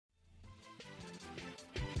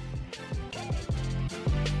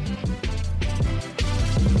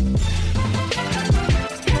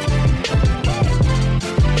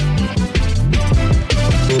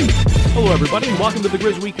everybody, and welcome to the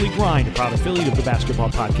Grizz Weekly Grind, a proud affiliate of the Basketball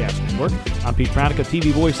Podcast Network. I'm Pete Pranica,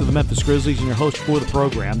 TV voice of the Memphis Grizzlies, and your host for the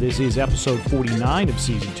program. This is episode 49 of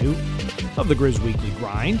Season 2 of the Grizz Weekly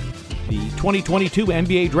Grind. The 2022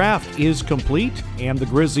 NBA Draft is complete, and the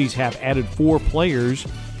Grizzlies have added 4 players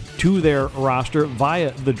to their roster via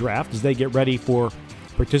the draft as they get ready for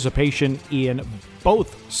participation in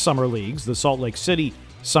both summer leagues, the Salt Lake City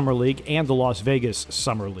Summer League and the Las Vegas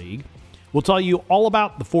Summer League. We'll tell you all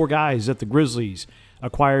about the 4 guys that the Grizzlies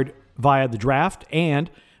acquired via the draft, and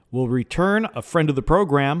we'll return a friend of the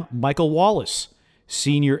program, Michael Wallace,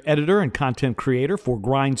 senior editor and content creator for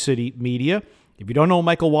Grind City Media. If you don't know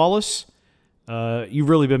Michael Wallace, you've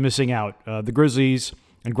really been missing out. The Grizzlies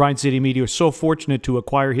and Grind City Media are so fortunate to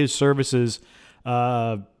acquire his services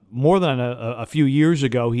more than a few years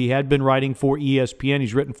ago. He had been writing for ESPN.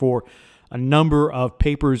 He's written for a number of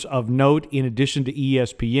papers of note in addition to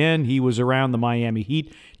ESPN. He was around the Miami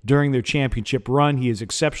Heat during their championship run. He is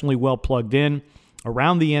exceptionally well plugged in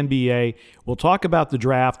around the NBA. We'll talk about the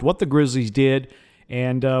draft, what the Grizzlies did,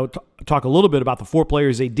 and talk a little bit about the 4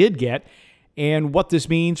 players they did get and what this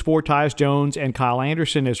means for Tyus Jones and Kyle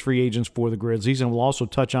Anderson as free agents for the Grizzlies. And we'll also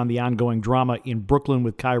touch on the ongoing drama in Brooklyn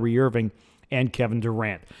with Kyrie Irving and Kevin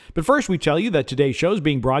Durant. But first, we tell you that today's show is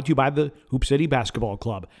being brought to you by the Hoop City Basketball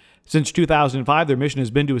Club. Since 2005, their mission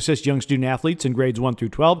has been to assist young student-athletes in grades 1 through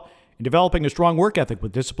 12 in developing a strong work ethic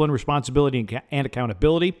with discipline, responsibility, and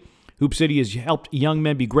accountability. Hoop City has helped young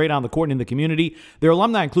men be great on the court and in the community. Their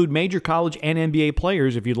alumni include major college and NBA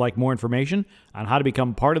players. If you'd like more information on how to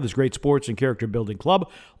become part of this great sports and character-building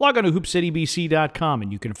club, log on to hoopcitybc.com,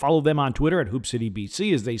 and you can follow them on Twitter at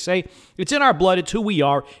hoopcitybc. As they say, it's in our blood. It's who we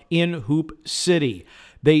are in Hoop City.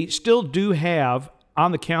 They still do have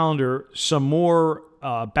on the calendar some more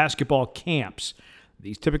basketball camps.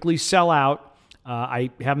 These typically sell out. I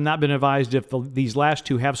have not been advised if these last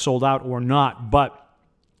 2 have sold out or not, but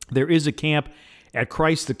there is a camp at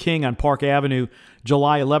Christ the King on Park Avenue,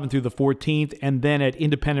 July 11th through the 14th, and then at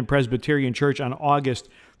Independent Presbyterian Church on August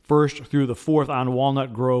 1st through the 4th on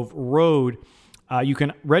Walnut Grove Road. You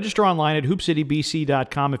can register online at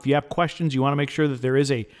hoopcitybc.com. If you have questions, you want to make sure that there is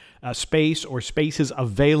a space or spaces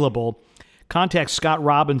available, contact Scott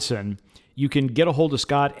Robinson. You can get a hold of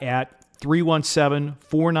Scott at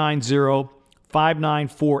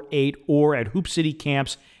 317-490-5948 or at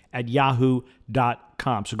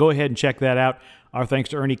hoopcitycamps@yahoo.com. So go ahead and check that out. Our thanks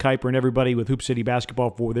to Ernie Kuiper and everybody with Hoop City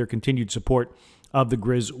Basketball for their continued support of the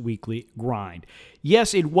Grizz Weekly Grind.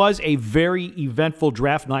 Yes, it was a very eventful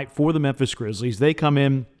draft night for the Memphis Grizzlies. They come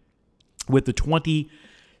in with the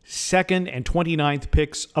 22nd and 29th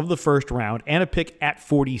picks of the first round and a pick at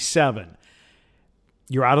 47.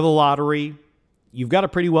 You're out of the lottery. You've got a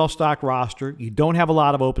pretty well-stocked roster. You don't have a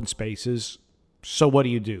lot of open spaces. So what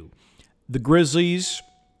do? The Grizzlies,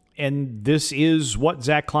 and this is what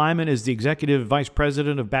Zach Kleiman, as the executive vice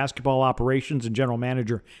president of basketball operations and general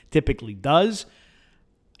manager, typically does.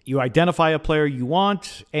 You identify a player you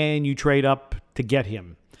want, and you trade up to get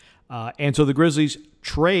him. And so the Grizzlies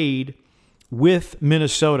trade with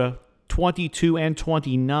Minnesota 22 and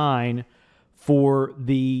 29 for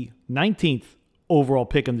the 19th overall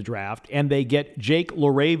pick in the draft, and they get Jake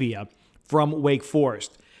LaRavia from Wake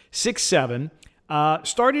Forest. 6'7",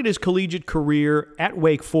 started his collegiate career at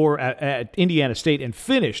at Indiana State and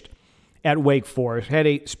finished at Wake Forest. Had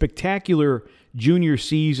a spectacular junior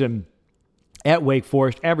season at Wake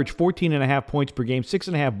Forest, averaged 14.5 points per game,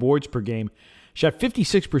 6.5 boards per game, shot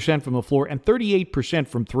 56% from the floor and 38%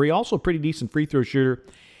 from 3. Also a pretty decent free throw shooter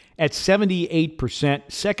at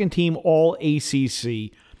 78%, second team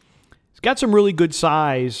All-ACC. Got some really good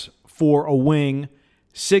size for a wing,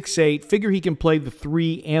 6'8". Figure he can play the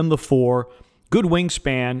 3 and the 4. Good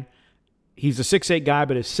wingspan. He's a 6'8 guy,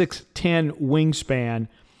 but a 6'10 wingspan.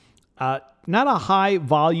 Not a high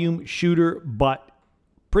volume shooter, but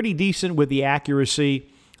pretty decent with the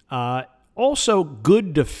accuracy. Also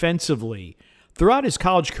good defensively. Throughout his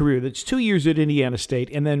college career, that's 2 years at Indiana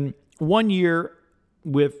State, and then 1 year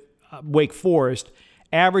with Wake Forest,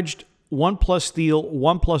 averaged 1+ steal,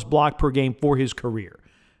 1+ block per game for his career.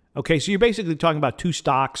 Okay, so you're basically talking about 2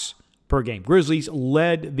 stocks per game. Grizzlies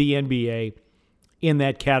led the NBA in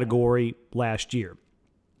that category last year.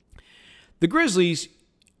 The Grizzlies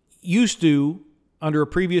used to, under a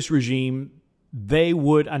previous regime, they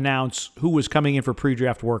would announce who was coming in for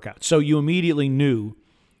pre-draft workouts. So you immediately knew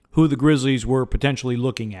who the Grizzlies were potentially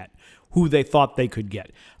looking at, who they thought they could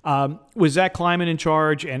get. With Zach Kleiman in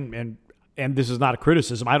charge, and this is not a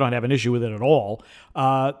criticism, I don't have an issue with it at all,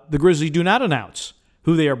 the Grizzlies do not announce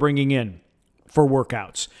who they are bringing in for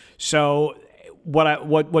workouts. So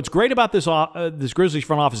what's great about this Grizzlies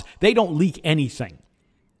front office, they don't leak anything.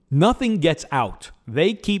 Nothing gets out.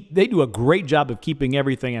 They do a great job of keeping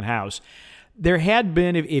everything in house. There had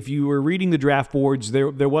been, if you were reading the draft boards, there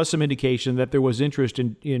was some indication that there was interest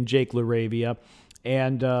in Jake LaRavia,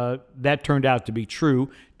 and that turned out to be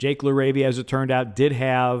true. Jake LaRavia, as it turned out, did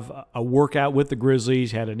have a workout with the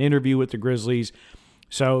Grizzlies, had an interview with the Grizzlies.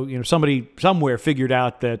 So, somebody somewhere figured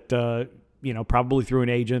out that, probably through an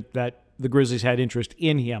agent, that the Grizzlies had interest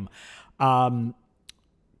in him.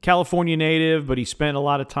 California native, but he spent a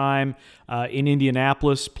lot of time in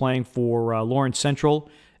Indianapolis playing for Lawrence Central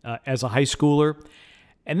as a high schooler.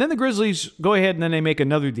 And then the Grizzlies go ahead and then they make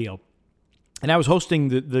another deal. And I was hosting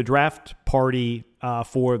the draft party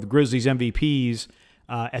for the Grizzlies MVPs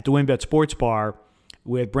at the WinBet Sports Bar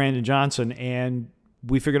with Brandon Johnson. And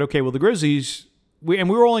we figured, okay, well, the Grizzlies, we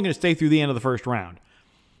were only going to stay through the end of the first round.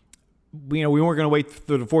 We weren't going to wait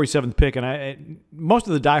through the 47th pick, and most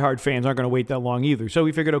of the diehard fans aren't going to wait that long either. So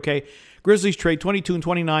we figured, okay, Grizzlies trade 22 and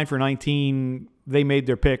 29 for 19. They made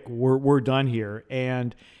their pick. We're done here.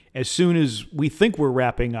 And as soon as we think we're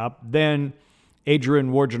wrapping up, then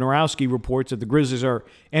Adrian Wojnarowski reports that the Grizzlies are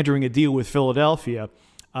entering a deal with Philadelphia.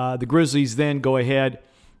 The Grizzlies then go ahead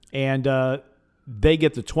and they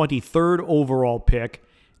get the 23rd overall pick.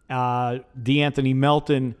 DeAnthony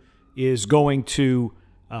Melton is going to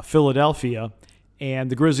Philadelphia, and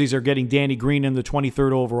the Grizzlies are getting Danny Green in the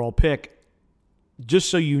 23rd overall pick. Just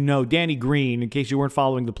so you know, Danny Green, in case you weren't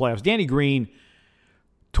following the playoffs, Danny Green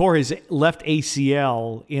tore his left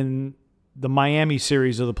ACL in the Miami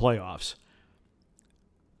series of the playoffs.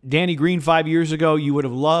 Danny Green 5 years ago, you would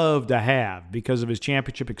have loved to have because of his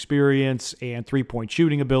championship experience and three-point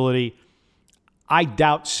shooting ability. I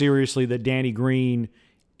doubt seriously that Danny Green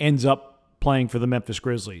ends up playing for the Memphis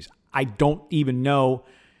Grizzlies. I don't even know.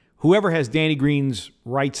 Whoever has Danny Green's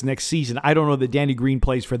rights next season, I don't know that Danny Green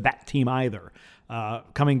plays for that team either,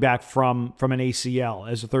 coming back from an ACL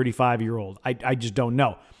as a 35-year-old. I just don't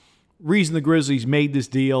know. Reason the Grizzlies made this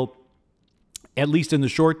deal, at least in the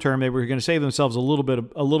short term, they were going to save themselves a little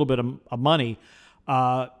bit of money.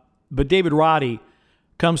 But David Roddy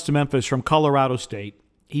comes to Memphis from Colorado State.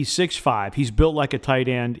 He's 6'5". He's built like a tight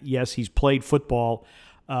end. Yes, he's played football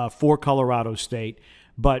for Colorado State.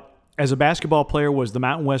 But as a basketball player, was the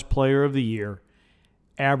Mountain West Player of the Year,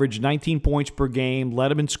 averaged 19 points per game,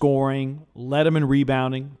 led him in scoring, led him in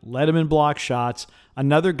rebounding, led him in block shots.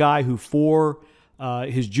 Another guy who for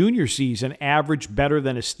his junior season averaged better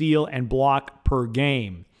than a steal and block per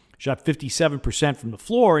game. Shot 57% from the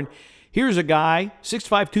floor. And here's a guy,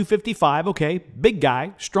 6'5", 255, okay, big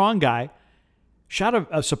guy, strong guy, shot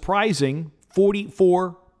a surprising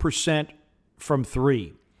 44% from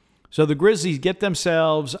three. So the Grizzlies get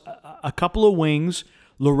themselves a couple of wings.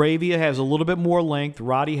 LaRavia has a little bit more length.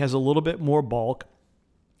 Roddy has a little bit more bulk.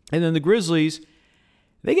 And then the Grizzlies,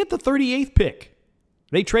 they get the 38th pick.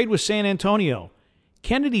 They trade with San Antonio.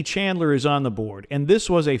 Kennedy Chandler is on the board. And this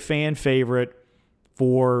was a fan favorite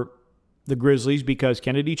for the Grizzlies because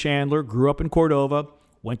Kennedy Chandler grew up in Cordova,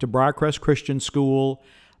 went to Briarcrest Christian School,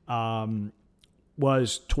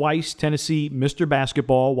 was twice Tennessee Mr.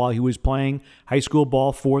 Basketball while he was playing high school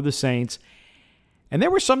ball for the Saints. And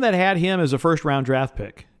there were some that had him as a first-round draft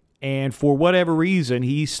pick. And for whatever reason,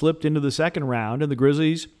 he slipped into the second round, and the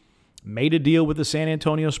Grizzlies made a deal with the San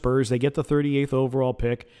Antonio Spurs. They get the 38th overall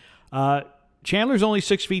pick. Chandler's only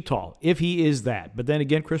 6 feet tall, if he is that. But then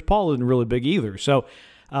again, Chris Paul isn't really big either. So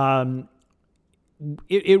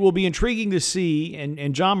it will be intriguing to see,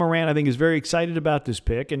 and John Moran, I think, is very excited about this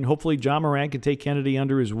pick, and hopefully John Moran can take Kennedy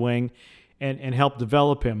under his wing and help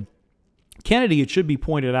develop him. Kennedy, it should be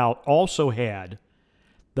pointed out, also had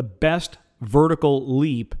the best vertical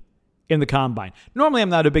leap in the combine. Normally, I'm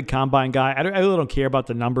not a big combine guy. I really don't care about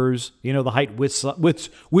the numbers, the height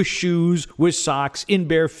with shoes, with socks, in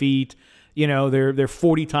bare feet, their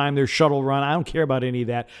 40 time, their shuttle run. I don't care about any of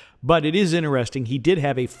that. But it is interesting. He did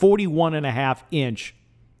have a 41.5-inch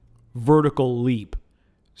vertical leap.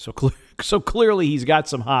 So clearly he's got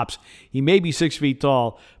some hops. He may be 6 feet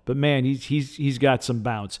tall, but man, he's got some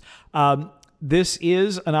bounce. This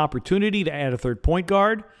is an opportunity to add a third point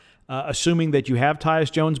guard, assuming that you have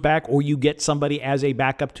Tyus Jones back or you get somebody as a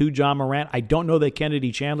backup to John Morant. I don't know that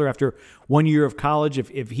Kennedy Chandler, after 1 year of college,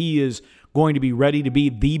 if he is going to be ready to be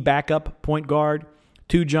the backup point guard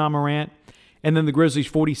to John Morant. And then the Grizzlies,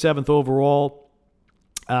 47th overall,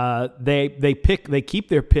 they keep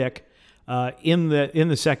their pick in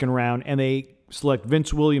the second round, and they select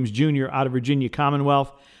Vince Williams Jr. out of Virginia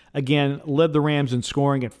Commonwealth. Again, led the Rams in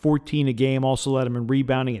scoring at 14 a game, also led them in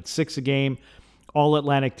rebounding at 6 a game.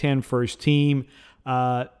 All-Atlantic 10 first team.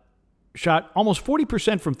 Shot almost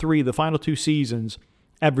 40% from three the final two seasons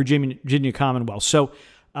at Virginia Commonwealth. So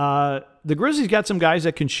The Grizzlies got some guys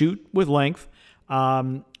that can shoot with length.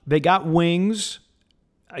 They got wings.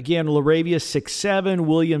 Again, LaRavia 6'7",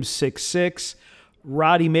 Williams 6'6".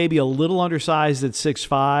 Roddy maybe a little undersized at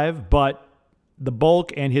 6'5", but the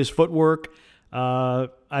bulk and his footwork, I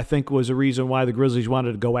think, was a reason why the Grizzlies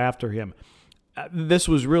wanted to go after him. This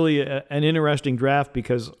was really an interesting draft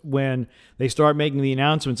because when they start making the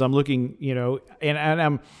announcements, I'm looking,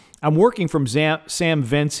 and I'm working from Sam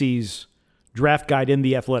Vency's draft guide in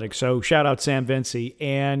The Athletic. So shout out Sam Vency,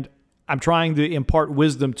 and I'm trying to impart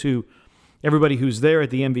wisdom to everybody who's there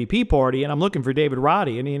at the MVP party, and I'm looking for David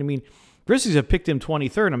Roddy. And I mean, Grizzlies have picked him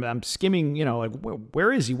 23rd. I'm skimming, like,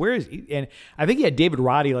 where is he? Where is he? And I think he had David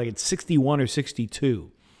Roddy like at 61 or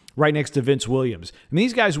 62, right next to Vince Williams. And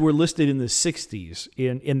these guys were listed in the 60s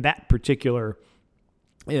in that particular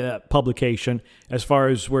publication as far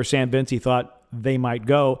as where Sam Vency thought they might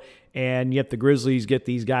go. And yet the Grizzlies get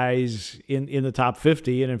these guys in the top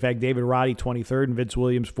 50. And, in fact, David Roddy 23rd and Vince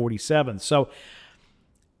Williams 47th. So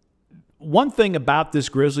one thing about this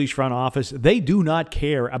Grizzlies front office, they do not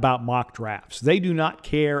care about mock drafts. They do not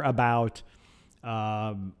care about,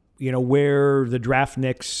 where the draft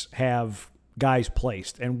nicks have guys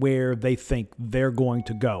placed and where they think they're going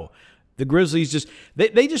to go. The Grizzlies just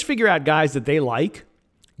figure out guys that they like,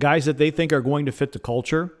 guys that they think are going to fit the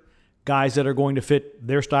culture, guys that are going to fit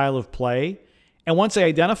their style of play. And once they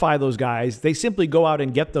identify those guys, they simply go out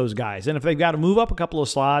and get those guys. And if they've got to move up a couple of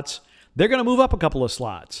slots, they're going to move up a couple of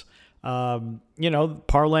slots.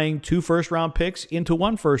 Parlaying 2 first-round picks into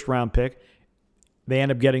 1 first-round pick. They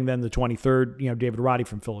end up getting then the 23rd, David Roddy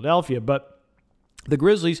from Philadelphia. But the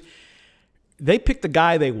Grizzlies, they pick the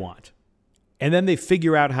guy they want, and then they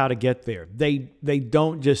figure out how to get there. They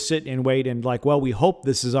don't just sit and wait and like, well, we hope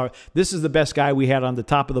this is the best guy we had on the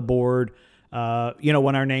top of the board,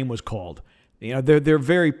 when our name was called. They're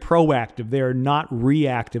very proactive. They're not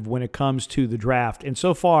reactive when it comes to the draft. And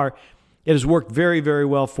so far, it has worked very, very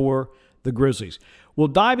well for the Grizzlies. We'll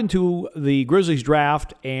dive into the Grizzlies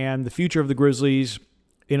draft and the future of the Grizzlies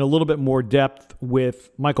in a little bit more depth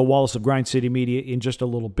with Michael Wallace of Grind City Media in just a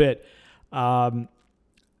little bit.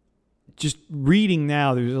 Just reading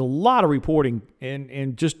now, there's a lot of reporting,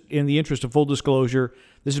 and just in the interest of full disclosure,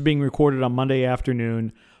 this is being recorded on Monday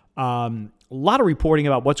afternoon. A lot of reporting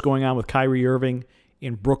about what's going on with Kyrie Irving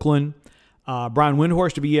in Brooklyn. Brian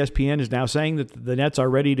Windhorst of ESPN is now saying that the Nets are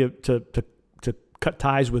ready to cut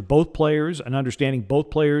ties with both players and understanding both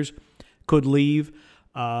players could leave.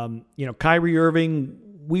 Kyrie Irving,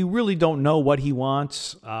 we really don't know what he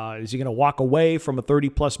wants. Is he going to walk away from a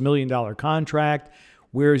 $30+ million contract?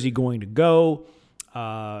 Where is he going to go?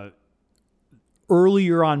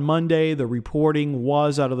 Earlier on Monday, the reporting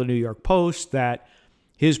was out of the New York Post that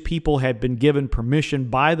his people had been given permission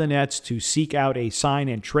by the Nets to seek out a sign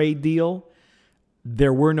and trade deal.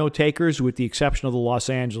 There were no takers with the exception of the Los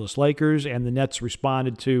Angeles Lakers, and the Nets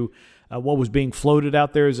responded to what was being floated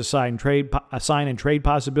out there as a sign and trade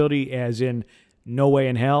possibility, as in no way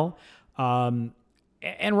in hell. And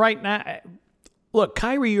right now, look,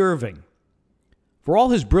 Kyrie Irving, for all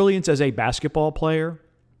his brilliance as a basketball player,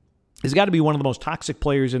 has got to be one of the most toxic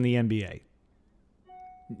players in the NBA.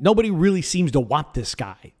 Nobody really seems to want this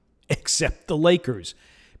guy except the Lakers.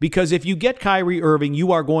 Because if you get Kyrie Irving,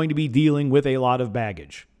 you are going to be dealing with a lot of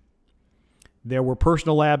baggage. There were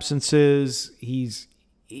personal absences.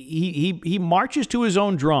 He marches to his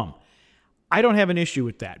own drum. I don't have an issue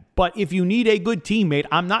with that. But if you need a good teammate,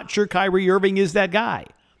 I'm not sure Kyrie Irving is that guy.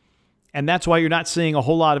 And that's why you're not seeing a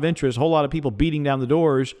whole lot of interest, a whole lot of people beating down the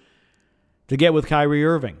doors to get with Kyrie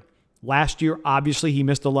Irving. Last year, obviously, he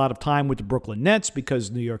missed a lot of time with the Brooklyn Nets because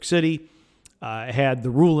New York City had the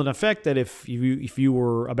rule in effect that if you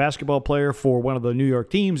were a basketball player for one of the New York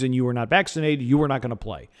teams and you were not vaccinated, you were not going to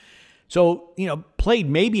play. So, played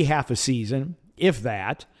maybe half a season, if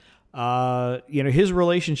that. His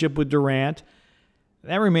relationship with Durant,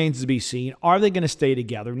 that remains to be seen. Are they going to stay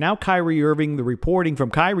together? Now Kyrie Irving, the reporting from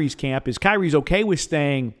Kyrie's camp is Kyrie's okay with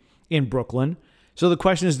staying in Brooklyn. So the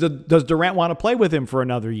question is, does Durant want to play with him for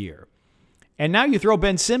another year? And now you throw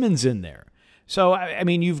Ben Simmons in there. So, I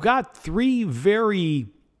mean, you've got 3 very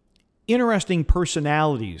interesting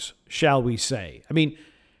personalities, shall we say. I mean,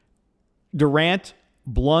 Durant,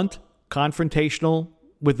 blunt, confrontational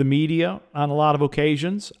with the media on a lot of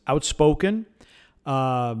occasions, outspoken.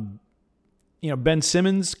 Ben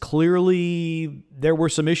Simmons, clearly there were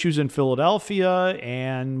some issues in Philadelphia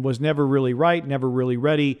and was never really right, never really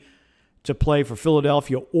ready to play for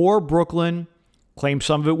Philadelphia or Brooklyn. Claimed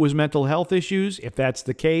some of it was mental health issues. If that's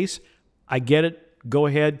the case, I get it. Go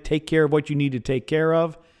ahead, take care of what you need to take care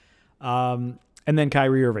of. And then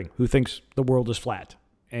Kyrie Irving, who thinks the world is flat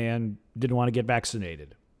and didn't want to get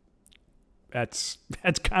vaccinated. That's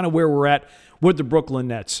kind of where we're at with the Brooklyn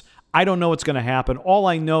Nets. I don't know what's going to happen. All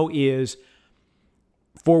I know is,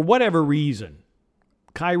 for whatever reason,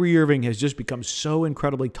 Kyrie Irving has just become so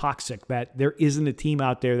incredibly toxic that there isn't a team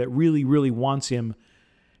out there that really, really wants him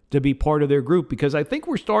to be part of their group. Because I think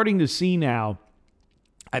we're starting to see now,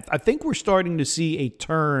 I think we're starting to see a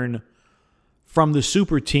turn from the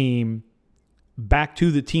super team back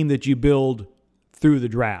to the team that you build through the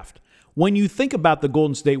draft. When you think about the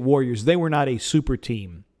Golden State Warriors, they were not a super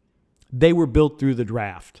team. They were built through the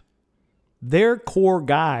draft. Their core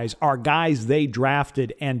guys are guys they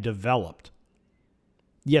drafted and developed.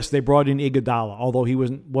 Yes, they brought in Iguodala, although he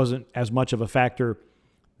wasn't as much of a factor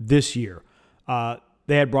this year. They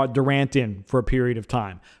had brought Durant in for a period of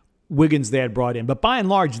time. Wiggins they had brought in. But by and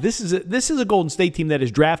large, this is a Golden State team that is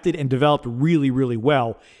drafted and developed really, really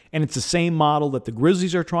well. And it's the same model that the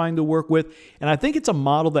Grizzlies are trying to work with. And I think it's a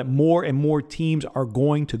model that more and more teams are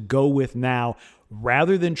going to go with now,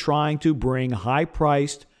 rather than trying to bring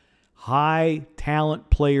high-priced, high-talent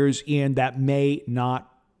players in that may not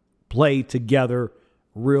play together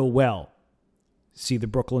real well. See the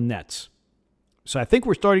Brooklyn Nets. So I think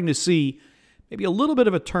we're starting to see maybe a little bit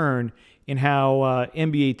of a turn in how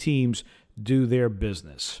NBA teams do their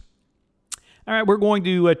business. All right, we're going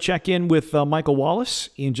to check in with Michael Wallace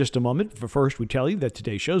in just a moment. But first, we tell you that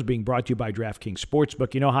today's show is being brought to you by DraftKings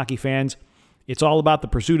Sportsbook. You know, hockey fans, it's all about the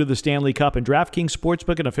pursuit of the Stanley Cup, and DraftKings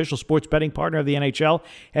Sportsbook, an official sports betting partner of the NHL,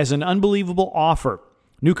 has an unbelievable offer.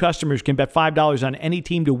 New customers can bet $5 on any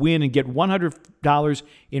team to win and get $100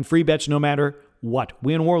 in free bets no matter what,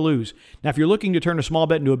 win or lose. Now, if you're looking to turn a small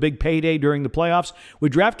bet into a big payday during the playoffs,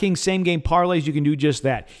 with DraftKings same-game parlays, you can do just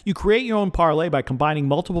that. You create your own parlay by combining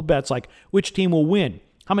multiple bets like which team will win,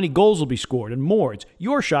 how many goals will be scored, and more. It's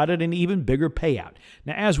your shot at an even bigger payout.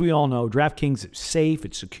 Now, as we all know, DraftKings is safe,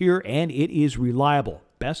 it's secure, and it is reliable.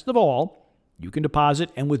 Best of all, you can deposit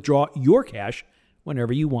and withdraw your cash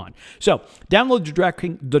whenever you want. So, download the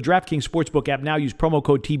DraftKings Sportsbook app now. Use promo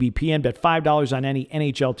code TBPN. Bet $5 on any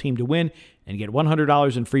NHL team to win and get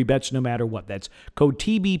 $100 in free bets no matter what. That's code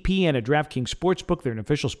TBPN at DraftKings Sportsbook. They're an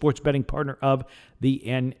official sports betting partner of the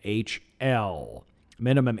NHL.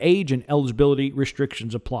 Minimum age and eligibility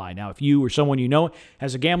restrictions apply. Now, if you or someone you know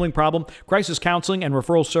has a gambling problem, crisis counseling and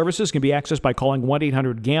referral services can be accessed by calling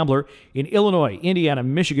 1-800-GAMBLER in Illinois, Indiana,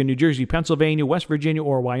 Michigan, New Jersey, Pennsylvania, West Virginia,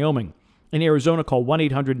 or Wyoming. In Arizona, call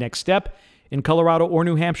 1-800-NEXT-STEP. In Colorado or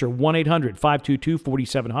New Hampshire,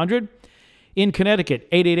 1-800-522-4700. In Connecticut,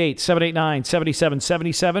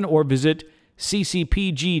 888-789-7777, or visit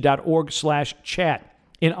ccpg.org/chat.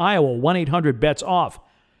 In Iowa, 1-800-BETS-OFF.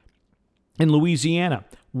 In Louisiana,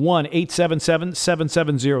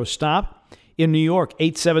 1-877-770-STOP. In New York,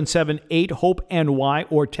 877-8-HOPE-NY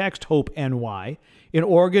or text HOPE-NY. In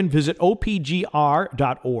Oregon, visit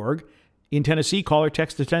opgr.org. In Tennessee, call or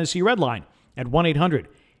text the Tennessee Red Line at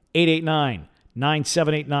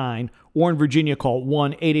 1-800-889-9789. Or in Virginia, call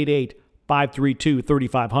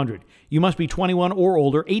 1-888-532-3500. You must be 21 or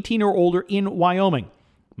older, 18 or older in Wyoming.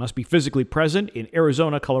 Must be physically present in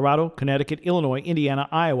Arizona, Colorado, Connecticut, Illinois, Indiana,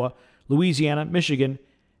 Iowa, Louisiana, Michigan,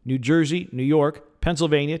 New Jersey, New York,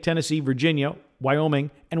 Pennsylvania, Tennessee, Virginia,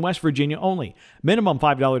 Wyoming, and West Virginia only. Minimum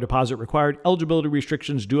 $5 deposit required. Eligibility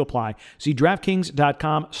restrictions do apply. See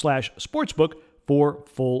DraftKings.com/sportsbook for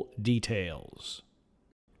full details.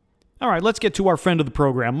 All right, let's get to our friend of the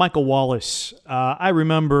program, Michael Wallace. I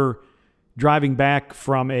remember driving back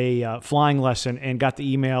from a flying lesson and got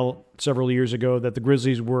the email several years ago that the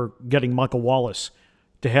Grizzlies were getting Michael Wallace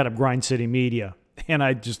to head up Grind City Media. And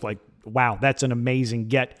I just like, wow, that's an amazing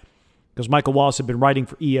get. Because Michael Wallace had been writing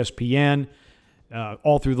for ESPN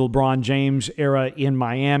all through the LeBron James era in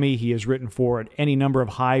Miami. He has written for any number of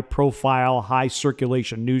high-profile,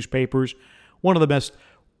 high-circulation newspapers. One of the best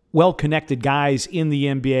well-connected guys in the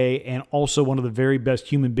NBA, and also one of the very best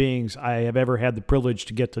human beings I have ever had the privilege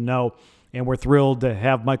to get to know. And we're thrilled to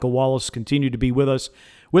have Michael Wallace continue to be with us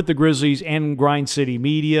with the Grizzlies and Grind City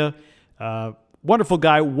Media. Wonderful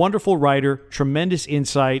guy, wonderful writer, tremendous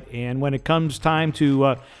insight. And when it comes time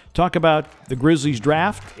to talk about the Grizzlies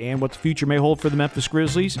draft and what the future may hold for the Memphis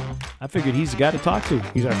Grizzlies, I figured he's the guy to talk to.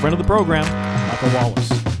 He's our friend of the program, Michael Wallace.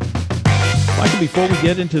 Michael, before we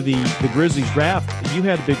get into the Grizzlies draft, you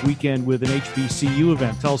had a big weekend with an HBCU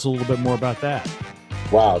event. Tell us a little bit more about that.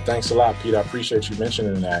 Wow, thanks a lot, Pete. I appreciate you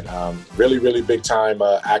mentioning that. Really, really big time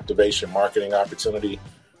activation marketing opportunity.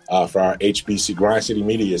 For our HBC Grind City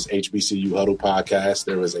Media's HBCU Huddle podcast.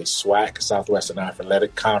 There was a SWAC, Southwestern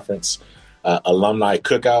Athletic Conference alumni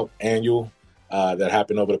cookout annual that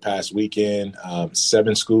happened over the past weekend.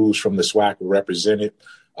 7 schools from the SWAC were represented,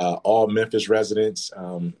 all Memphis residents,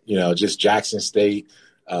 just Jackson State,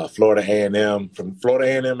 Florida A&M, from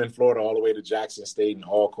Florida A&M in Florida all the way to Jackson State and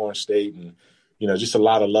Alcorn State, and just a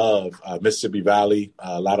lot of love. Mississippi Valley,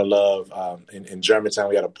 a lot of love. In Germantown,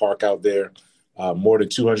 we had a park out there. More than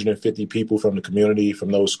 250 people from the community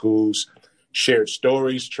from those schools shared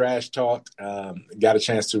stories, trash talked, got a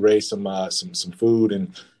chance to raise some food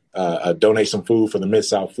and donate some food for the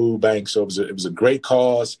Mid-South Food Bank. So it was a great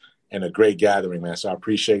cause and a great gathering, man. So I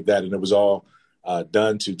appreciate that. And it was all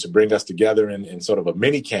done to bring us together in sort of a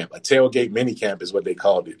mini camp, a tailgate mini camp is what they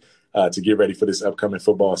called it, to get ready for this upcoming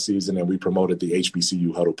football season. And we promoted the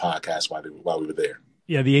HBCU Huddle podcast while we were there.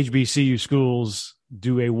 Yeah, the HBCU schools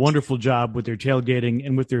do a wonderful job with their tailgating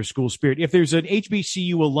and with their school spirit. If there's an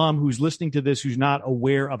HBCU alum who's listening to this, who's not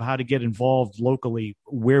aware of how to get involved locally,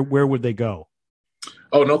 where would they go?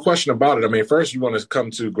 Oh, no question about it. I mean, first, you want to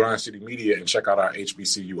come to Grind City Media and check out our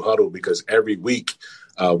HBCU Huddle, because every week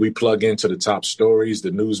we plug into the top stories,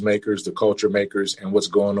 the news makers, the culture makers, and what's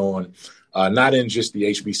going on, not in just the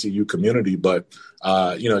HBCU community, but,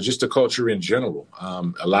 just the culture in general.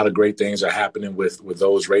 A lot of great things are happening with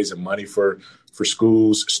those raising money for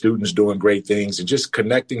schools, students doing great things, and just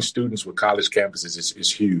connecting students with college campuses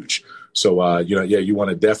is huge. So, you want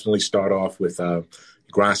to definitely start off with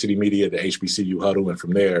Grind City Media, the HBCU Huddle, and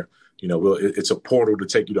from there, it's a portal to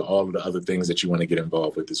take you to all of the other things that you want to get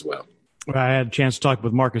involved with as well. I had a chance to talk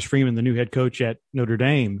with Marcus Freeman, the new head coach at Notre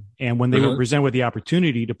Dame, and when they were presented with the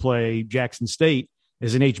opportunity to play Jackson State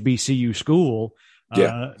as an HBCU school,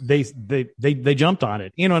 they jumped on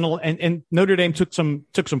it. And Notre Dame took some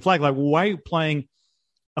flack, like, well, why are you playing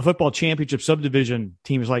a football championship subdivision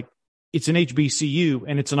team? Is like, it's an HBCU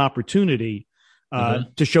and it's an opportunity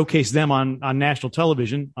to showcase them on national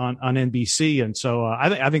television on NBC. And so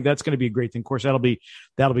I think that's going to be a great thing. Of course, that'll be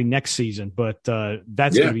next season, but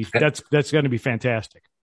that's going to be fantastic.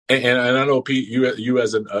 And I know, Pete, you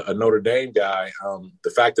as a Notre Dame guy, the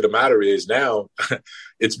fact of the matter is now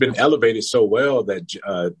it's been elevated so well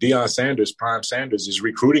that Prime Sanders is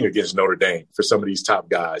recruiting against Notre Dame for some of these top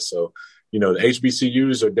guys. So, the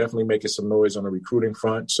HBCUs are definitely making some noise on the recruiting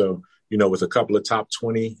front. So, with a couple of top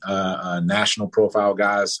 20 national profile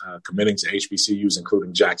guys committing to HBCUs,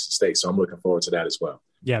 including Jackson State. So I'm looking forward to that as well.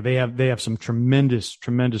 Yeah, they have some tremendous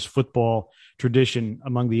football tradition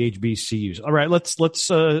among the HBCUs. All right, let's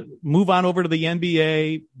move on over to the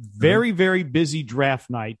NBA. Very, very busy draft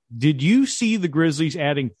night. Did you see the Grizzlies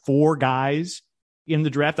adding 4 guys in the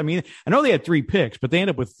draft? I mean, I know they had 3 picks, but they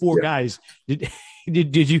ended up with 4 guys. Did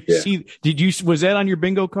you see? Was that on your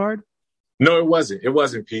bingo card? No, it wasn't. It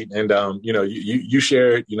wasn't, Pete. And, you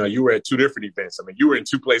shared, you were at 2 different events. I mean, you were in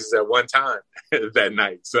 2 places at one time that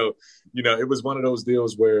night. So, it was one of those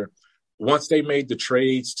deals where once they made the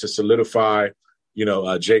trades to solidify,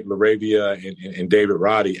 Jake LaRavia and David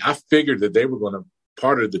Roddy, I figured that they were going to,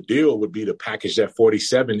 part of the deal would be to package that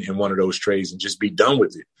 47 in one of those trades and just be done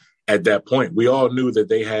with it. At that point, we all knew that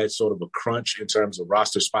they had sort of a crunch in terms of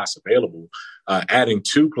roster spots available. Adding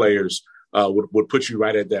 2 players would put you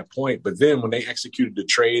right at that point. But then when they executed the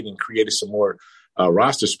trade and created some more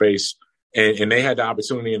roster space, and they had the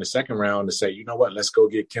opportunity in the second round to say, you know what, let's go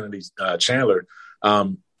get Kennedy Chandler.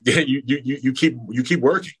 You keep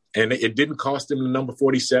working. And it didn't cost them the number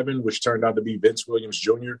 47, which turned out to be Vince Williams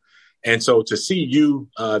Jr. And so to see you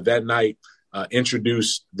that night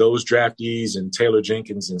introduce those draftees and Taylor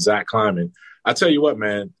Jenkins and Zach Kleiman, I tell you what,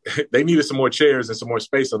 man, they needed some more chairs and some more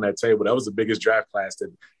space on that table. That was the biggest draft class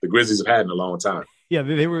that the Grizzlies have had in a long time. Yeah,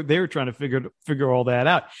 they were trying to figure all that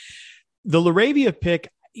out. The LaRavia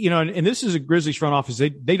pick, and this is a Grizzlies front office.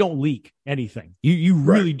 They don't leak anything. You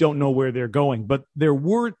really don't know where they're going. But there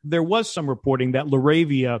was some reporting that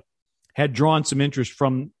LaRavia had drawn some interest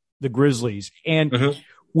from the Grizzlies. And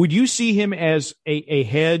would you see him as a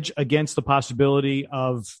hedge against the possibility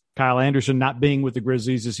of Kyle Anderson not being with the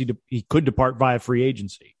Grizzlies, as he could depart via free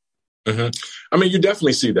agency? I mean, you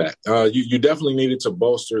definitely see that. You definitely needed to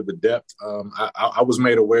bolster the depth. I was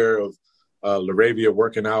made aware of LaRavia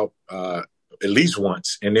working out at least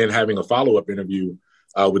once and then having a follow-up interview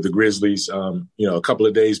with the Grizzlies, a couple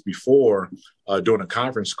of days before during a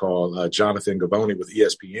conference call. Jonathan Gavoni with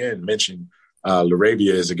ESPN mentioned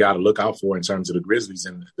LaRavia is a guy to look out for in terms of the Grizzlies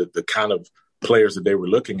and the kind of players that they were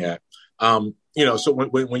looking at. So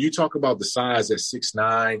when you talk about the size at 6'9",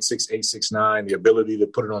 6'8", 6'9", the ability to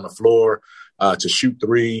put it on the floor, to shoot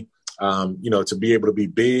 3, to be able to be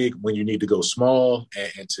big when you need to go small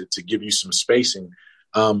and to give you some spacing.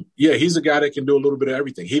 He's a guy that can do a little bit of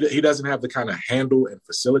everything. He doesn't have the kind of handle and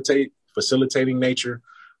facilitating nature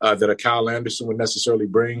that a Kyle Anderson would necessarily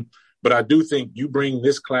bring. But I do think you bring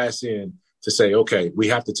this class in to say, okay, we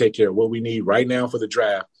have to take care of what we need right now for the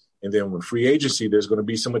draft. And then when free agency, there's going to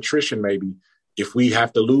be some attrition maybe. if we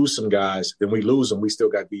have to lose some guys, then we lose them. We still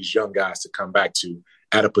got these young guys to come back to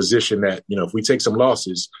at a position that, if we take some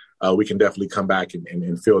losses, we can definitely come back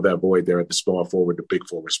and fill that void there at the small forward, the big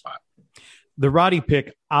forward spot. The Roddy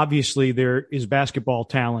pick, obviously there is basketball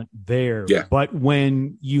talent there. Yeah. But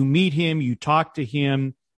when you meet him, you talk to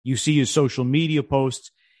him, you see his social media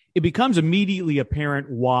posts, it becomes immediately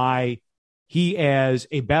apparent why he, as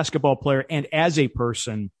a basketball player and as a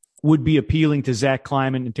person, would be appealing to Zach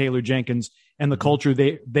Kleiman and Taylor Jenkins and the culture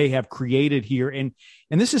they have created here. And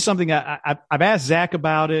this is something I've asked Zach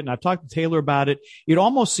about it, and I've talked to Taylor about it. It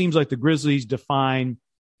almost seems like the Grizzlies define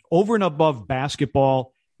over and above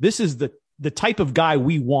basketball, this is the type of guy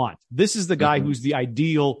we want. This is the guy who's the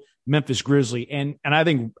ideal Memphis Grizzly. And I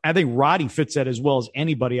think Roddy fits that as well as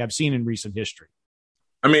anybody I've seen in recent history.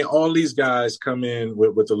 I mean, all these guys come in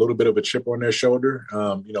with a little bit of a chip on their shoulder.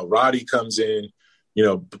 Roddy comes in,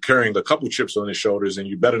 carrying a couple chips on his shoulders, and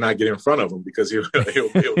you better not get in front of him because he'll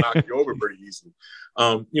knock you over pretty easily.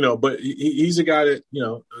 But he's a guy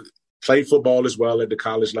that, played football as well at the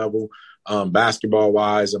college level. Basketball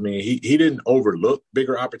wise, I mean, he didn't overlook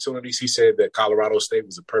bigger opportunities. He said that Colorado State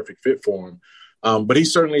was a perfect fit for him. But he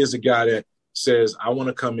certainly is a guy that says, I want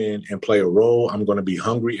to come in and play a role. I'm going to be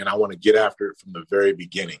hungry and I want to get after it from the very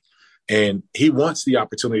beginning. And he wants the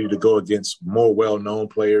opportunity to go against more well-known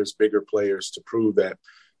players, bigger players, to prove that,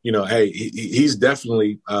 hey, he's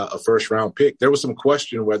definitely a first-round pick. There was some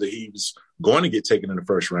question whether he was going to get taken in the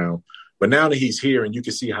first round. But now that he's here and you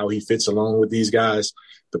can see how he fits along with these guys,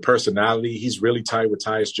 the personality, he's really tight with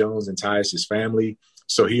Tyus Jones and Tyus' family.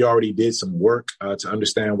 So he already did some work to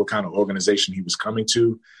understand what kind of organization he was coming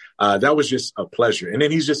to. That was just a pleasure. And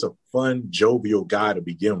then he's just a fun, jovial guy to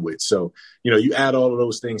begin with. So, you add all of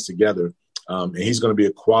those things together, and he's going to be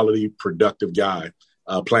a quality, productive guy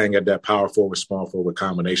playing at that power forward, small forward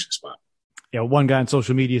combination spot. Yeah, one guy on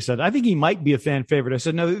social media said, I think he might be a fan favorite. I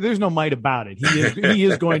said, no, there's no might about it. He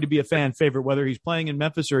is going to be a fan favorite, whether he's playing in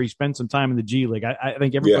Memphis or he spent some time in the G League. I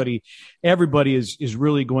think everybody is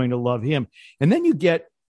really going to love him. And then you get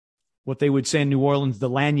what they would say in New Orleans, the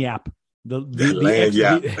lanyap,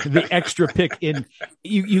 the extra pick in.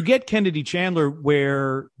 You get Kennedy Chandler,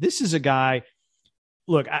 where this is a guy.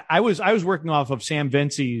 Look, I was working off of Sam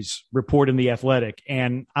Vency's report in The Athletic,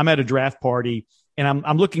 and I'm at a draft party. And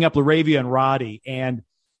I'm looking up LaRavia and Roddy, and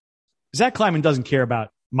Zach Kleiman doesn't care about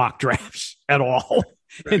mock drafts at all.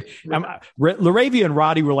 And LaRavia and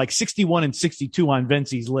Roddy were like 61 and 62 on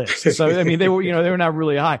Vency's list. So, I mean, they were not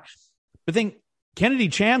really high. But then Kennedy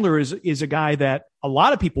Chandler is a guy that a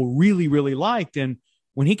lot of people really, really liked. And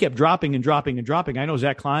when he kept dropping and dropping and dropping, I know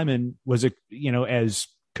Zach Kleiman was, as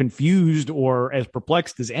confused or as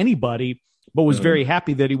perplexed as anybody, but was very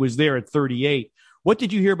happy that he was there at 38. What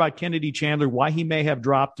did you hear about Kennedy Chandler, why he may have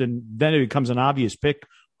dropped, and then it becomes an obvious pick,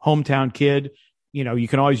 hometown kid? You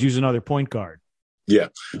can always use another point guard. Yeah.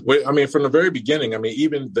 Well, I mean, from the very beginning, I mean,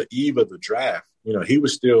 even the eve of the draft, he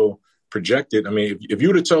was still projected. I mean, if you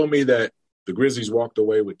would have told me that the Grizzlies walked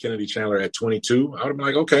away with Kennedy Chandler at 22, I would have been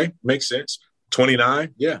like, okay, makes sense.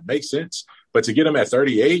 29, yeah, makes sense. But to get him at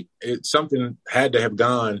 38, something had to have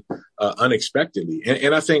gone unexpectedly.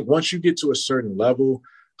 And I think once you get to a certain level,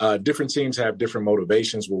 different teams have different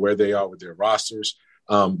motivations with where they are with their rosters.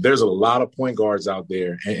 There's a lot of point guards out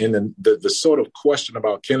there. And then the sort of question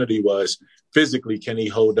about Kennedy was, physically, can he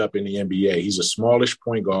hold up in the NBA? He's a smallish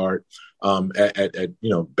point guard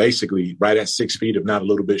at basically right at 6 feet, if not a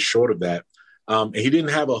little bit short of that. And he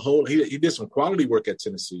didn't have he did some quality work at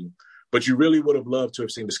Tennessee, but you really would have loved to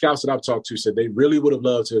have seen, the scouts that I've talked to said they really would have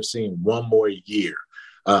loved to have seen one more year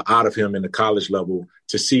out of him in the college level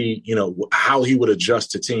to see, how he would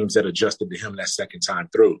adjust to teams that adjusted to him that second time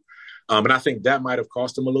through. And I think that might have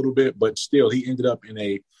cost him a little bit, but still he ended up in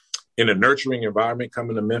a nurturing environment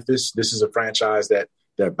coming to Memphis. This is a franchise that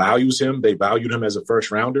values him. They valued him as a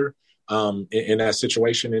first rounder in that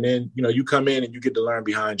situation. And then, you come in and you get to learn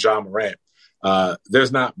behind Ja Morant.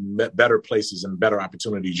 There's not better places and better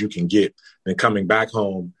opportunities you can get than coming back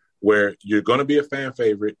home where you're going to be a fan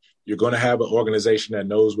favorite. You're going to have an organization that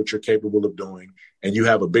knows what you're capable of doing. And you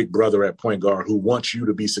have a big brother at point guard who wants you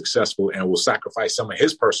to be successful and will sacrifice some of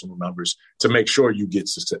his personal numbers to make sure you get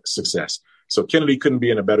success. So Kennedy couldn't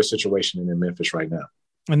be in a better situation than in Memphis right now.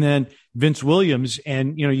 And then Vince Williams,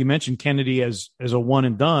 and, you mentioned Kennedy as a one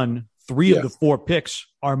and done. Three of the 4 picks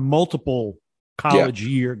are multiple college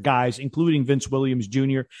year guys, including Vince Williams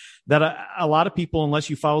Jr., that a lot of people, unless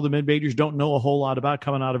you follow the mid-majors, don't know a whole lot about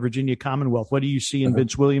coming out of Virginia Commonwealth. What do you see in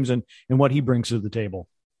Vince Williams and what he brings to the table?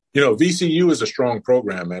 VCU is a strong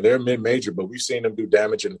program, man. They're mid-major, but we've seen them do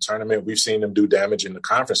damage in the tournament. We've seen them do damage in the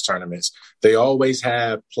conference tournaments. They always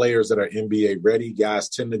have players that are NBA ready. Guys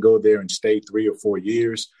tend to go there and stay 3 or 4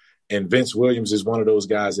 years. And Vince Williams is one of those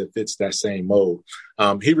guys that fits that same mold.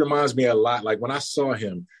 He reminds me a lot, like when I saw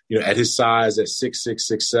him, at his size at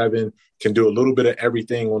 6'6", 6'7", can do a little bit of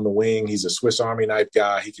everything on the wing. He's a Swiss Army knife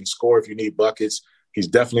guy. He can score if you need buckets. He's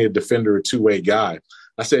definitely a defender, a two-way guy.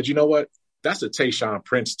 I said, you know what? That's a Tayshaun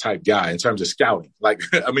Prince type guy in terms of scouting. Like,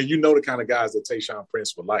 the kind of guys that Tayshaun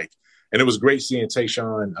Prince would like. And it was great seeing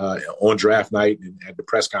Tayshaun on draft night and at the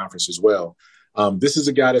press conference as well. This is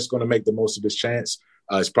a guy that's going to make the most of his chance.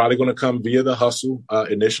 It's probably going to come via the hustle.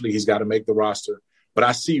 Initially, he's got to make the roster. But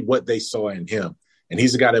I see what they saw in him. And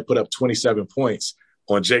he's a guy that put up 27 points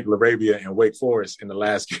on Jake LaRavia and Wake Forest in the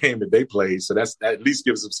last game that they played. So that at least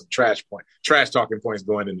gives him some trash talking points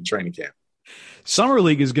going into training camp. Summer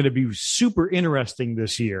League is going to be super interesting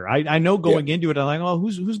this year. I know going into it, I'm like,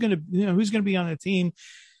 who's going to be on the team?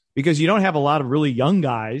 Because you don't have a lot of really young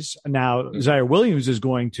guys. Now, Zaire Williams is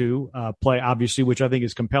going to play, obviously, which I think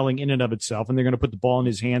is compelling in and of itself. And they're going to put the ball in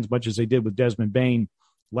his hands, much as they did with Desmond Bane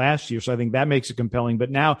last year. So I think that makes it compelling. But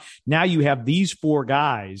now you have these 4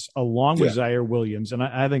 guys along with Zaire Williams. And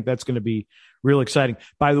I think that's going to be real exciting.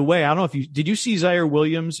 By the way, I don't know if did you see Zaire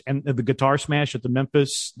Williams and the guitar smash at the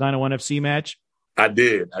Memphis 901 FC match? I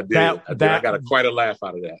did. I got quite a laugh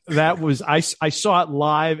out of that. That was I saw it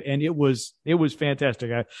live and it was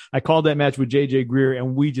fantastic. I called that match with JJ Greer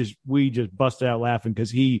and we just busted out laughing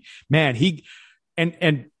because he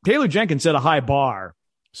and Taylor Jenkins set a high bar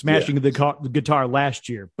smashing the guitar last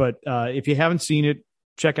year. But if you haven't seen it,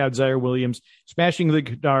 check out Zaire Williams smashing the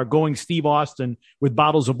guitar, going Steve Austin with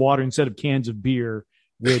bottles of water instead of cans of beer,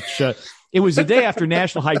 which it was the day after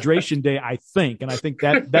National Hydration Day, I think. And I think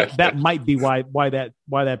that might be why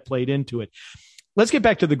that played into it. Let's get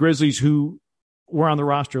back to the Grizzlies who were on the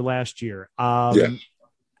roster last year.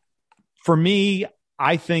 For me,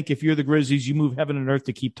 I think if you're the Grizzlies, you move heaven and earth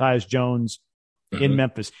to keep Tyus Jones in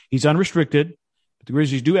Memphis. He's unrestricted. But the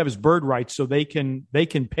Grizzlies do have his bird rights, so they can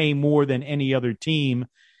pay more than any other team.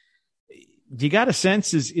 Do you got a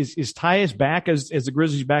sense is Tyus back as the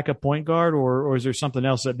Grizzlies' backup point guard, or is there something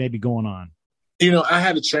else that may be going on? I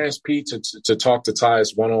had a chance, Pete, to talk to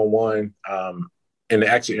Tyus one-on-one in the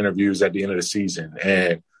exit interviews at the end of the season.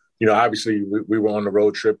 And, obviously we were on the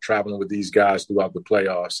road trip traveling with these guys throughout the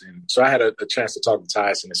playoffs. And so I had a chance to talk to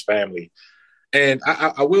Tyus and his family. And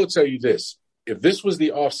I will tell you this. If this was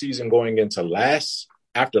the offseason going into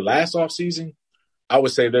after last offseason, I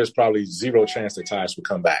would say there's probably zero chance that Tyus would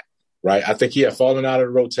come back. Right. I think he had fallen out of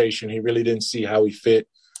the rotation. He really didn't see how he fit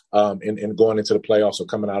in going into the playoffs or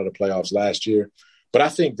coming out of the playoffs last year. But I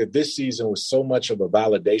think that this season was so much of a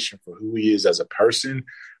validation for who he is as a person.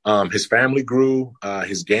 His family grew.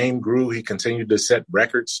 His game grew. He continued to set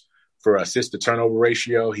records for assist to turnover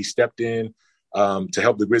ratio. He stepped in to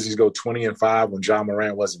help the Grizzlies go 20-5 when Ja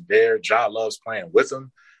Morant wasn't there. Ja loves playing with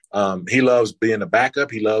him. He loves being a backup.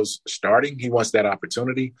 He loves starting. He wants that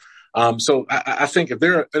opportunity. So I think it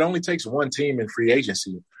only takes one team in free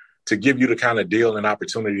agency to give you the kind of deal and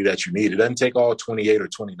opportunity that you need. It doesn't take all 28 or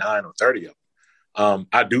 29 or 30 of them.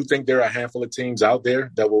 I do think there are a handful of teams out there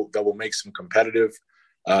that will make some competitive,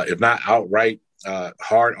 if not outright,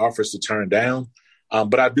 hard offers to turn down.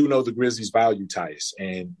 But I do know the Grizzlies value Tyus,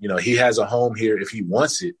 and he has a home here if he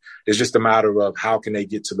wants it. It's just a matter of how can they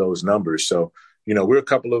get to those numbers. So we're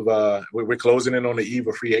we're closing in on the eve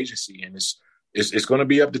of free agency, and it's going to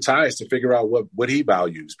be up to Tyus to figure out what he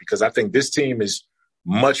values, because I think this team is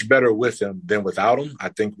much better with him than without him. I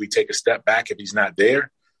think we take a step back if he's not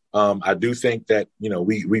there. I do think that,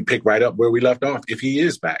 we pick right up where we left off if he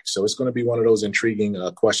is back. So it's going to be one of those intriguing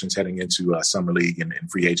questions heading into Summer League and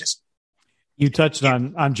free agency. You touched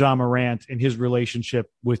on Ja Morant and his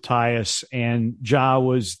relationship with Tyus, and Ja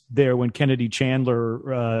was there when Kennedy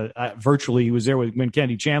Chandler, virtually he was there when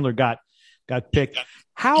Kennedy Chandler got picked.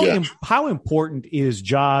 How important is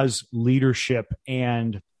Ja's leadership?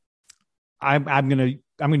 And I'm going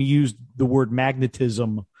to use the word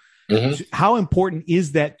magnetism. Mm-hmm. How important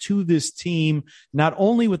is that to this team, not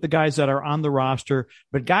only with the guys that are on the roster,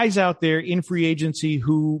 but guys out there in free agency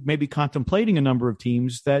who may be contemplating a number of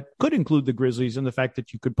teams that could include the Grizzlies, and the fact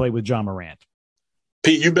that you could play with Ja Morant?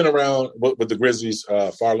 Pete, you've been around with the Grizzlies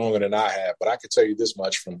far longer than I have, but I can tell you this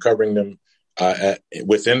much from covering them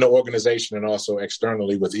within the organization and also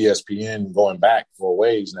externally with ESPN going back for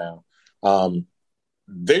ways now.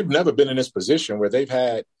 They've never been in this position where they've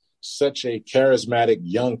had such a charismatic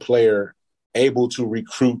young player able to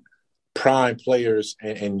recruit prime players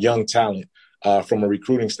and young talent from a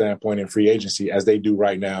recruiting standpoint in free agency as they do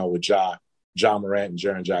right now with Ja John Morant and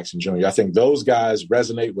Jaren Jackson Jr. I think those guys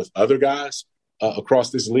resonate with other guys across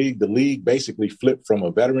this league. The league basically flipped from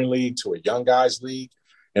a veteran league to a young guys league.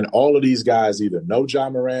 And all of these guys either know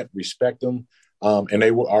John Morant, respect him, and they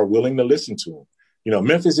are willing to listen to him. You know,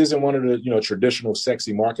 Memphis isn't one of the, traditional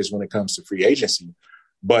sexy markets when it comes to free agency.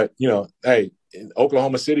 But, hey,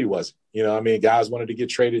 Oklahoma City wasn't. Guys wanted to get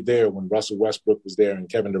traded there when Russell Westbrook was there and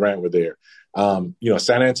Kevin Durant were there.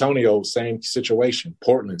 San Antonio, same situation.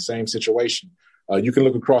 Portland, same situation. You can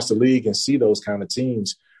look across the league and see those kind of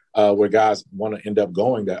teams where guys want to end up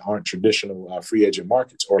going that aren't traditional free agent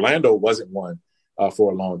markets. Orlando wasn't one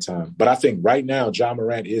for a long time. But I think right now, John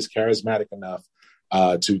Morant is charismatic enough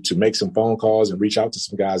to make some phone calls and reach out to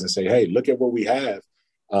some guys and say, hey, look at what we have.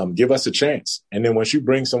 Give us a chance. And then once you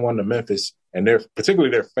bring someone to Memphis and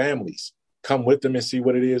particularly their families, come with them and see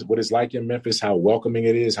what it's like in Memphis, how welcoming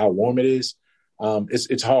it is, how warm it is.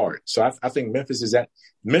 It's hard. So I think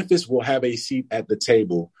Memphis will have a seat at the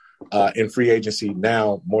table in free agency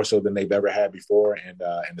now more so than they've ever had before. And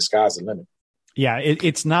the sky's the limit. Yeah.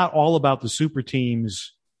 It's not all about the super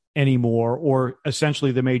teams anymore, or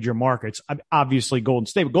essentially the major markets. Obviously Golden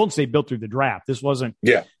State built through the draft. This wasn't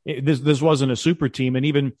a super team. And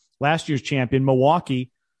even last year's champion,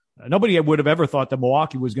 Milwaukee, nobody would have ever thought that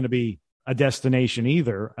Milwaukee was going to be a destination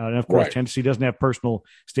either. And of course, right. Tennessee doesn't have personal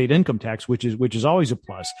state income tax, which is always a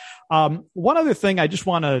plus. One other thing I just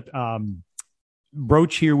want to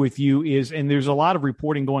broach here with you is, and there's a lot of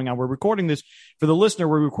reporting going on. We're recording this for the listener.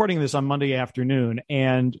 We're recording this on Monday afternoon,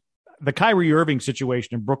 and the Kyrie Irving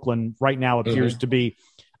situation in Brooklyn right now appears to be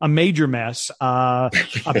a major mess. I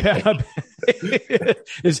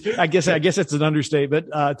guess it's an understatement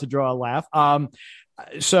to draw a laugh.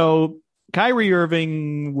 So Kyrie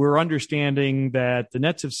Irving, we're understanding that the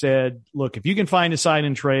Nets have said, look, if you can find a sign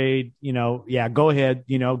and trade, go ahead,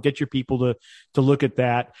 get your people to look at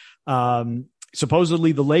that.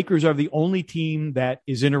 Supposedly the Lakers are the only team that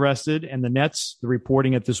is interested, and the Nets, the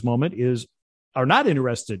reporting at this moment are not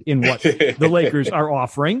interested in what the Lakers are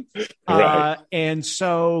offering. Right. And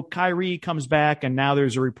so Kyrie comes back, and now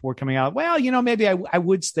there's a report coming out. Well, maybe I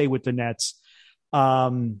would stay with the Nets.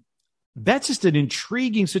 That's just an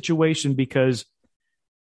intriguing situation because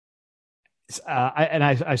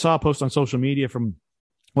I saw a post on social media from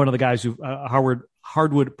one of the guys who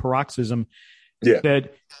Hardwood Paroxysm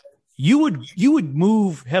said, you would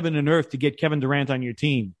move heaven and earth to get Kevin Durant on your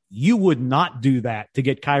team. You would not do that to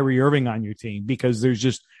get Kyrie Irving on your team because there's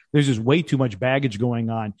just way too much baggage going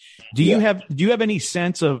on. Do you have any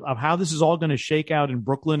sense of how this is all going to shake out in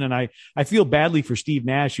Brooklyn? And I feel badly for Steve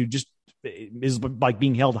Nash, who just is like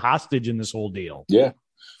being held hostage in this whole deal. Yeah.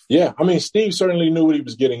 Yeah. Steve certainly knew what he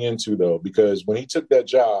was getting into though, because when he took that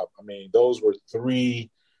job, those were three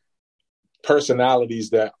personalities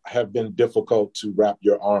that have been difficult to wrap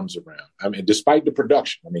your arms around. Despite the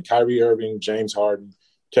production, Kyrie Irving, James Harden,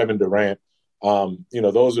 Kevin Durant,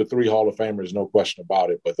 those are three Hall of Famers, no question about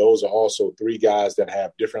it. But those are also three guys that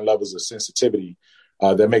have different levels of sensitivity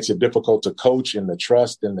that makes it difficult to coach and the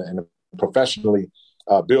trust and professionally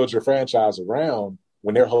build your franchise around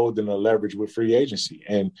when they're holding the leverage with free agency.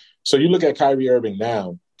 And so you look at Kyrie Irving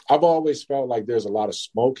now, I've always felt like there's a lot of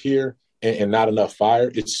smoke here and not enough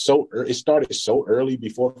fire. It started so early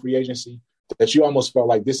before free agency that you almost felt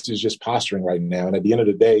like this is just posturing right now. And at the end of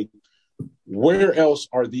the day, where else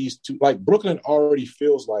are these two? Like Brooklyn already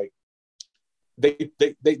feels like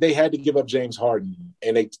they had to give up James Harden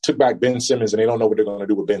and they took back Ben Simmons and they don't know what they're going to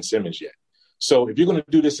do with Ben Simmons yet. So if you're going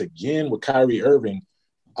to do this again with Kyrie Irving,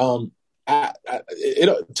 to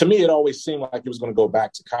me, it always seemed like it was going to go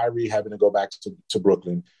back to Kyrie having to go back to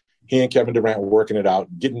Brooklyn. He and Kevin Durant were working it out,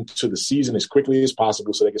 getting to the season as quickly as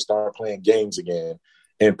possible so they can start playing games again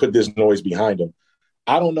and put this noise behind them.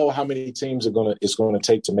 I don't know how many teams it's going to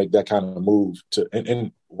take to make that kind of move.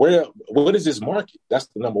 And what is this market? That's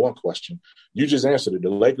the number one question. You just answered it. The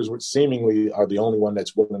Lakers seemingly are the only one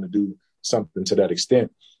that's willing to do something to that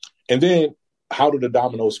extent. And then how do the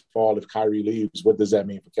dominoes fall if Kyrie leaves? What does that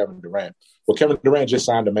mean for Kevin Durant? Well, Kevin Durant just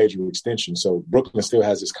signed a major extension, so Brooklyn still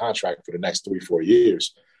has his contract for the next 3-4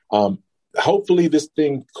 years. Hopefully this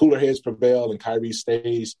thing, cooler heads prevail and Kyrie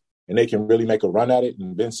stays and they can really make a run at it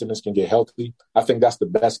and Ben Simmons can get healthy. I think that's the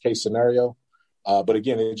best case scenario. But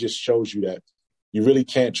again, it just shows you that you really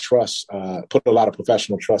can't put a lot of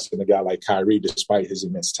professional trust in a guy like Kyrie despite his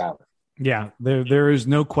immense talent. Yeah, there is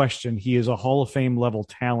no question he is a Hall of Fame level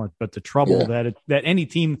talent, but the trouble that any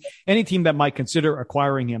team that might consider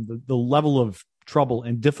acquiring him, the level of trouble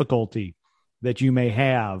and difficulty that you may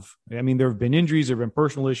have. There have been injuries, there have been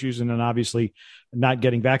personal issues, and then obviously not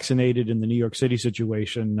getting vaccinated in the New York City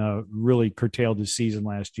situation really curtailed his season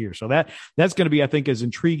last year. So that's going to be, I think, as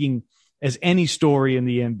intriguing as any story in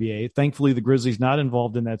the NBA. Thankfully, the Grizzlies not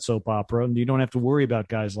involved in that soap opera, and you don't have to worry about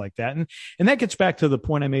guys like that. And that gets back to the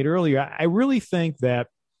point I made earlier. I really think that,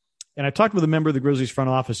 and I talked with a member of the Grizzlies front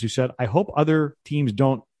office who said, I hope other teams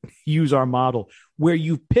don't use our model where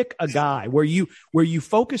you pick a guy, where you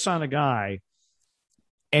focus on a guy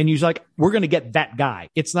and you're like, we're going to get that guy.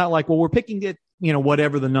 It's not like, well, we're picking it,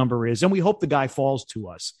 whatever the number is, and we hope the guy falls to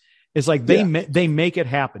us. It's like they make it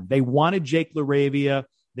happen. They wanted Jake LaRavia.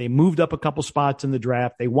 They moved up a couple spots in the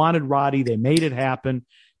draft. They wanted Roddy. They made it happen.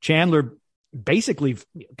 Chandler basically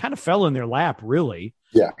kind of fell in their lap, really.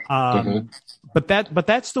 Yeah. But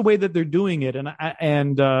that's the way that they're doing it.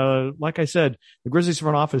 And like I said, the Grizzlies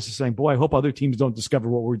front office is saying, boy, I hope other teams don't discover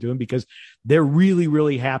what we're doing, because they're really,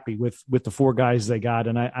 really happy with the four guys they got.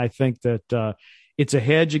 And I think that it's a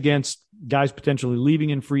hedge against guys potentially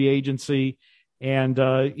leaving in free agency. And,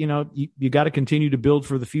 you got to continue to build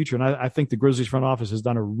for the future. And I think the Grizzlies front office has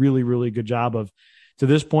done a really, really good job of, to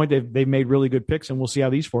this point, they've made really good picks, and we'll see how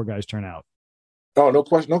these four guys turn out. Oh, no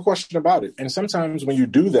question about it. And sometimes when you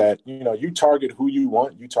do that, you target who you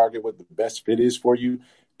want, you target what the best fit is for you,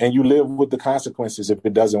 and you live with the consequences if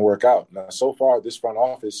it doesn't work out. Now, so far, this front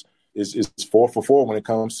office is 4 for 4 when it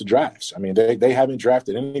comes to drafts. I mean, they haven't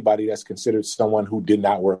drafted anybody that's considered someone who did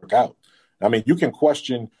not work out. I mean, you can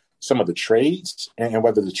question some of the trades and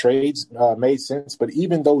whether the trades made sense, but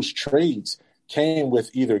even those trades came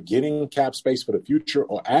with either getting cap space for the future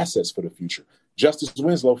or assets for the future. Justice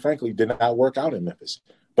Winslow, frankly, did not work out in Memphis,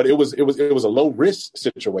 but it was a low risk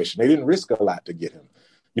situation. They didn't risk a lot to get him.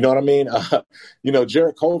 You know what I mean?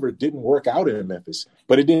 Jarrett Culver didn't work out in Memphis,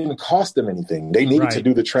 but it didn't cost them anything. They needed to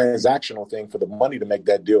do the transactional thing for the money to make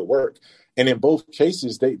that deal work. And in both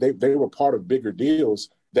cases, they were part of bigger deals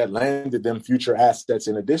that landed them future assets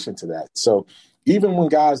in addition to that. So even when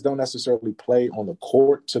guys don't necessarily play on the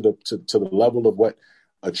court to the level of what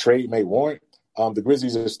a trade may warrant, the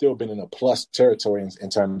Grizzlies have still been in a plus territory in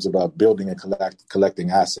terms of building and collecting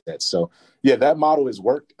assets. So, yeah, that model has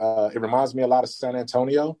worked. It reminds me a lot of San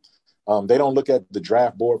Antonio. They don't look at the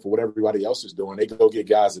draft board for what everybody else is doing. They go get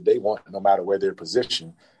guys that they want no matter where they're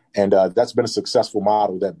positioned. And that's been a successful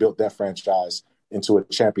model that built that franchise into a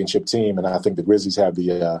championship team. And I think the Grizzlies have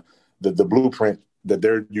the blueprint that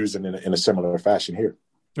they're using in a similar fashion here.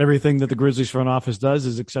 Everything that the Grizzlies front office does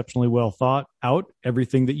is exceptionally well thought out.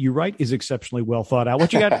 Everything that you write is exceptionally well thought out.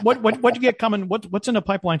 What you got? What you get coming? What's in the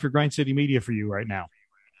pipeline for Grind City Media for you right now?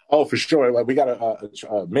 Oh, for sure. We got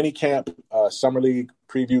a mini camp summer league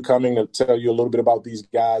preview coming to tell you a little bit about these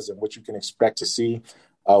guys and what you can expect to see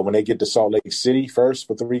when they get to Salt Lake City first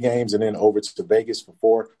for 3 games and then over to Vegas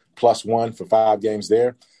for 4+1 for 5 games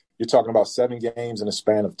there. You're talking about 7 games in a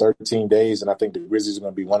span of 13 days, and I think the Grizzlies are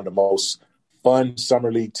going to be one of the most fun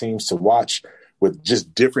summer league teams to watch, with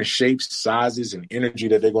just different shapes, sizes, and energy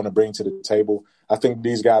that they're going to bring to the table. I think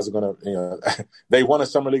these guys are going to, they won a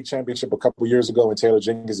summer league championship a couple of years ago in Taylor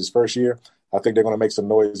Jenkins' first year. I think they're going to make some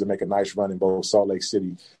noise and make a nice run in both Salt Lake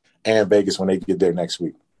City and Vegas when they get there next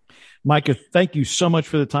week. Micah, thank you so much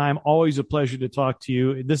for the time. Always a pleasure to talk to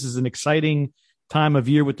you. This is an exciting time of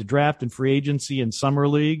year with the draft and free agency and summer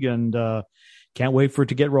league, and can't wait for it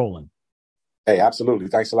to get rolling. Hey, absolutely.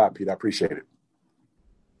 Thanks a lot, Pete. I appreciate it.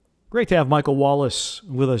 Great to have Michael Wallace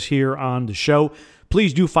with us here on the show.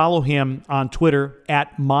 Please do follow him on Twitter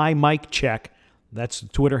at MyMikeCheck. That's the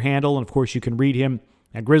Twitter handle. And, of course, you can read him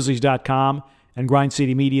at Grizzlies.com and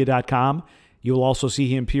GrindCityMedia.com. You'll also see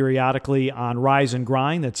him periodically on Rise and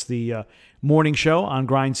Grind. That's the morning show on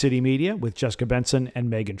Grind City Media with Jessica Benson and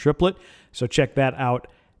Megan Triplett. So check that out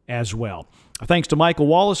as well. Thanks to Michael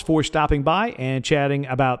Wallace for stopping by and chatting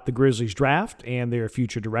about the Grizzlies draft and their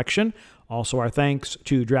future direction. Also, our thanks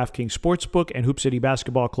to DraftKings Sportsbook and Hoop City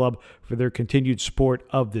Basketball Club for their continued support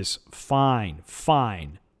of this fine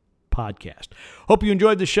podcast. Hope you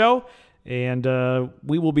enjoyed the show, and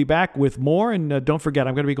we will be back with more. And don't forget,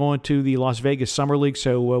 I'm going to be going to the Las Vegas Summer League,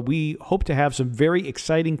 so we hope to have some very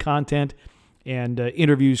exciting content and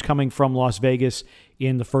interviews coming from Las Vegas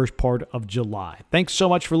in the first part of July. Thanks so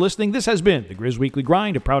much for listening. This has been the Grizz Weekly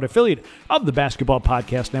Grind, a proud affiliate of the Basketball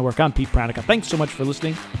Podcast Network. I'm Pete Pranica. Thanks so much for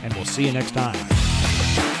listening, and we'll see you next time.